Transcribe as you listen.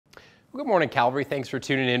Good morning, Calvary. Thanks for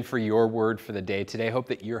tuning in for your word for the day today. Hope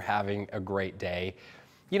that you're having a great day.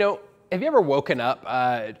 You know, have you ever woken up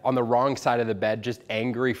on the wrong side of the bed, just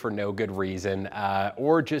angry for no good reason,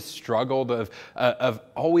 or just struggled of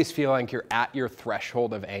always feeling like you're at your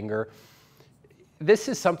threshold of anger? This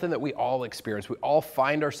is something that we all experience. We all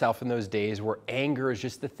find ourselves in those days where anger is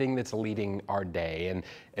just the thing that's leading our day.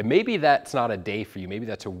 And maybe that's not a day for you. Maybe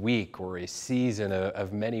that's a week or a season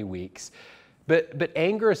of many weeks. But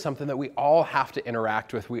anger is something that we all have to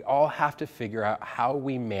interact with. We all have to figure out how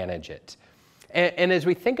we manage it. And as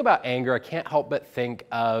we think about anger, I can't help but think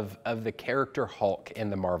of the character Hulk in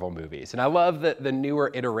the Marvel movies. And I love the newer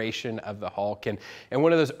iteration of the Hulk. And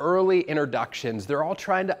one of those early introductions, they're all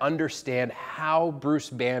trying to understand how Bruce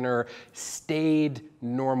Banner stayed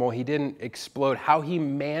normal. He didn't explode, how he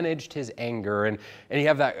managed his anger. And you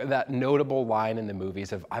have that notable line in the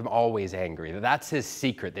movies of, "I'm always angry." That's his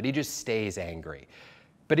secret, that he just stays angry.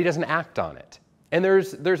 But he doesn't act on it. And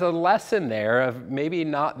there's a lesson there of maybe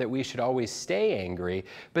not that we should always stay angry,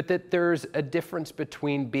 but that there's a difference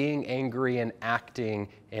between being angry and acting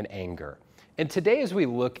in anger. And today, as we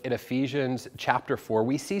look at Ephesians chapter 4,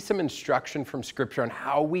 we see some instruction from Scripture on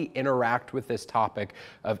how we interact with this topic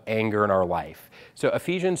of anger in our life. So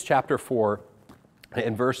Ephesians chapter 4,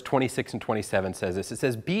 in verse 26 and 27 says this. It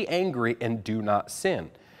says, "Be angry and do not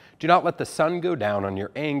sin. Do not let the sun go down on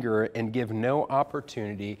your anger and give no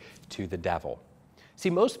opportunity to the devil." See,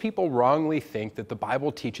 most people wrongly think that the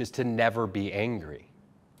Bible teaches to never be angry,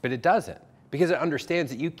 but it doesn't, because it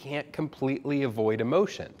understands that you can't completely avoid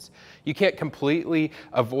emotions. You can't completely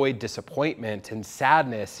avoid disappointment and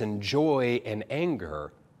sadness and joy and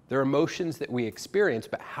anger. They're emotions that we experience,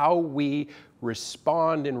 but how we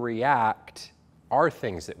respond and react are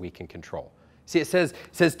things that we can control. See, it says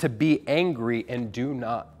to be angry and do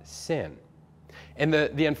not sin. And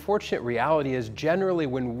the unfortunate reality is generally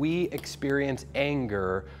when we experience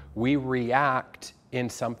anger, we react in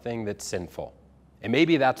something that's sinful. And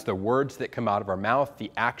maybe that's the words that come out of our mouth,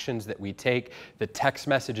 the actions that we take, the text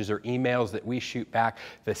messages or emails that we shoot back,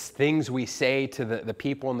 the things we say to the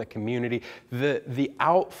people in the community. The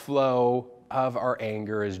outflow of our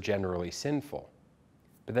anger is generally sinful.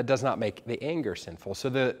 But that does not make the anger sinful. So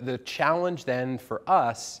the challenge then for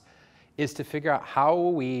us is to figure out how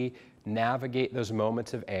we navigate those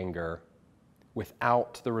moments of anger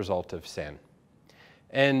without the result of sin.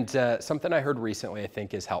 And something I heard recently I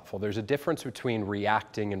think is helpful. There's a difference between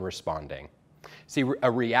reacting and responding. See, a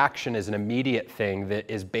reaction is an immediate thing that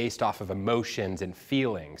is based off of emotions and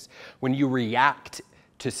feelings. When you react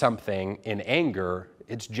to something in anger,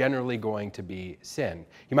 it's generally going to be sin.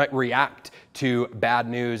 You might react to bad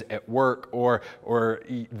news at work or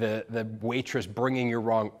the waitress bringing your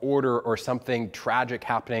wrong order or something tragic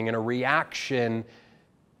happening, and a reaction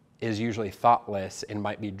is usually thoughtless and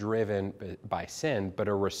might be driven by sin, but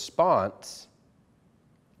a response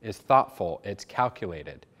is thoughtful, it's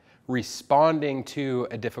calculated. Responding to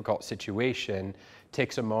a difficult situation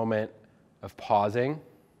takes a moment of pausing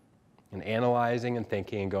and analyzing and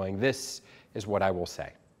thinking and going, this is what I will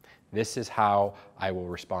say. This is how I will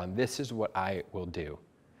respond. This is what I will do.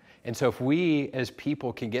 And so if we as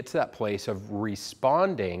people can get to that place of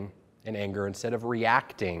responding in anger instead of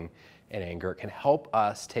reacting in anger, it can help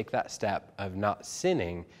us take that step of not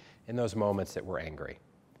sinning in those moments that we're angry.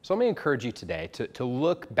 So let me encourage you today to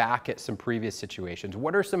look back at some previous situations.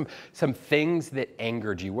 What are some things that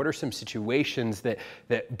angered you? What are some situations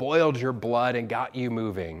that boiled your blood and got you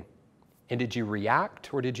moving? And did you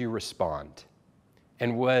react or did you respond?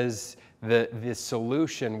 And was the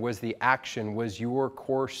solution, was the action, was your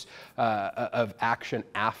course of action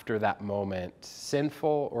after that moment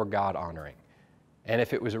sinful or God-honoring? And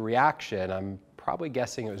if it was a reaction, I'm probably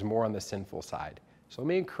guessing it was more on the sinful side. So let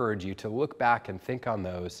me encourage you to look back and think on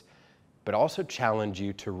those, but also challenge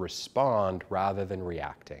you to respond rather than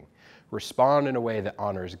reacting. Respond in a way that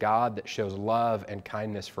honors God, that shows love and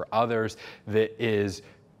kindness for others, that is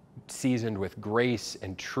seasoned with grace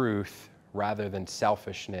and truth rather than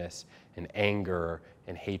selfishness and anger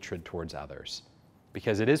and hatred towards others.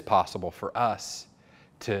 Because it is possible for us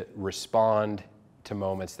to respond to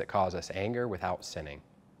moments that cause us anger without sinning.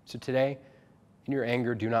 So today, in your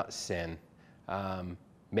anger, do not sin.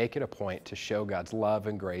 Make it a point to show God's love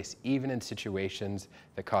and grace even in situations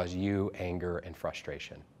that cause you anger and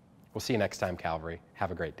frustration. We'll see you next time, Calvary.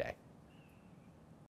 Have a great day.